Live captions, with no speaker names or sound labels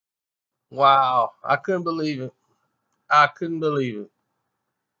Wow, I couldn't believe it. I couldn't believe it.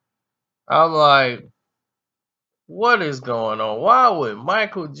 I'm like, what is going on? Why would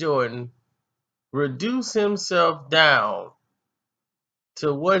Michael Jordan reduce himself down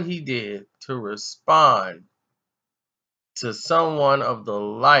to what he did to respond to someone of the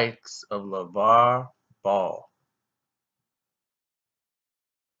likes of Lavar Ball?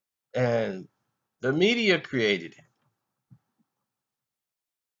 And the media created it.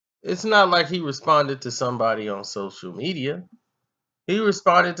 It's not like he responded to somebody on social media. He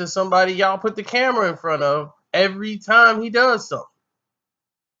responded to somebody y'all put the camera in front of every time he does something.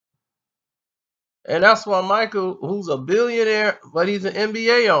 And that's why Michael, who's a billionaire, but he's an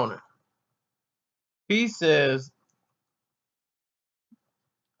NBA owner, he says,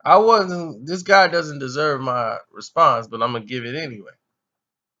 this guy doesn't deserve my response, but I'm going to give it anyway.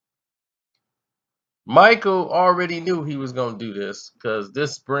 Michael already knew he was going to do this because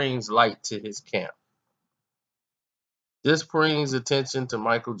this brings light to his camp. This brings attention to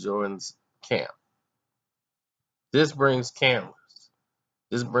Michael Jordan's camp. This brings cameras.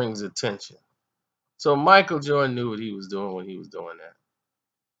 This brings attention. So Michael Jordan knew what he was doing when he was doing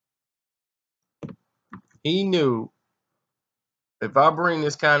that. He knew if I bring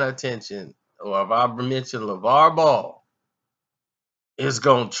this kind of attention, or if I mention LeVar Ball, it's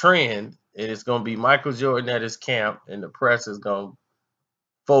going to trend, and it's going to be Michael Jordan at his camp, and the press is going to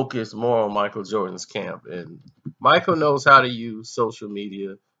focus more on Michael Jordan's camp. And Michael knows how to use social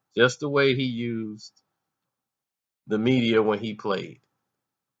media just the way he used the media when he played.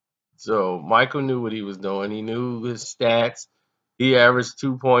 So Michael knew what he was doing. He knew his stats. He averaged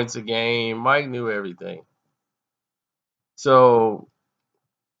 2 points a game. Mike knew everything. So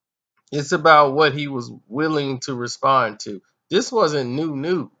it's about what he was willing to respond to. This wasn't new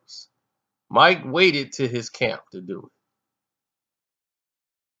news. Mike waited to his camp to do it.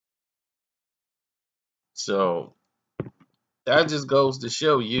 So that just goes to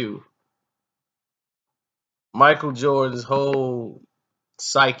show you Michael Jordan's whole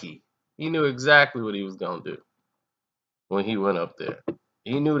psyche. He knew exactly what he was going to do when he went up there.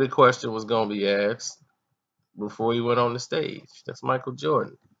 He knew the question was going to be asked before he went on the stage. That's Michael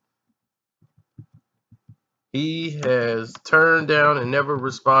Jordan. He has turned down and never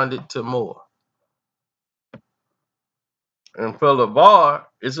responded to more. And for LeVar,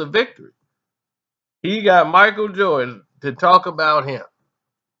 it's a victory. He got Michael Jordan to talk about him.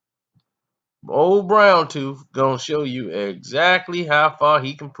 Old Brown Tooth gonna show you exactly how far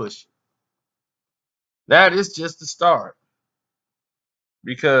he can push it. That is just the start.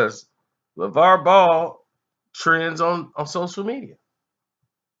 Because LeVar Ball trends on social media.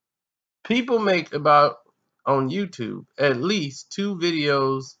 People make about on YouTube at least 2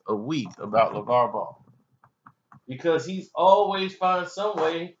 videos a week about LeVar Ball. Because he's always find some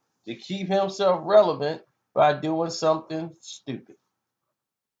way to keep himself relevant by doing something stupid.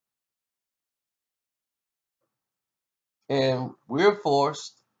 And we're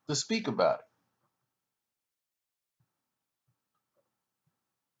forced to speak about it.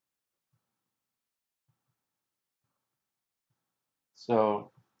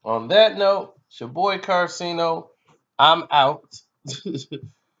 So, on that note, it's your boy Carcino. I'm out.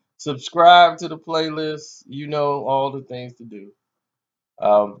 Subscribe to the playlist. You know all the things to do.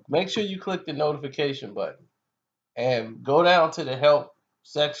 Make sure you click the notification button and go down to the help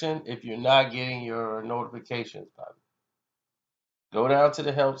section if you're not getting your notifications. Go down to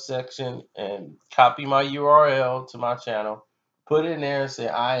the help section and copy my URL to my channel. Put it in there and say,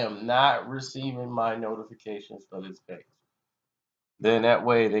 I am not receiving my notifications for this page. Then that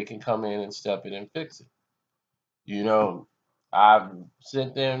way they can come in and step in and fix it. You know, I've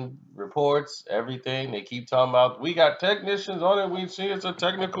sent them reports, everything. They keep talking about, we got technicians on it. We see it's a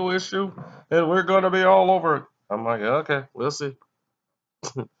technical issue and we're going to be all over it. I'm like, okay, we'll see.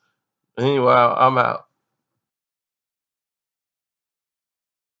 Anyway, I'm out.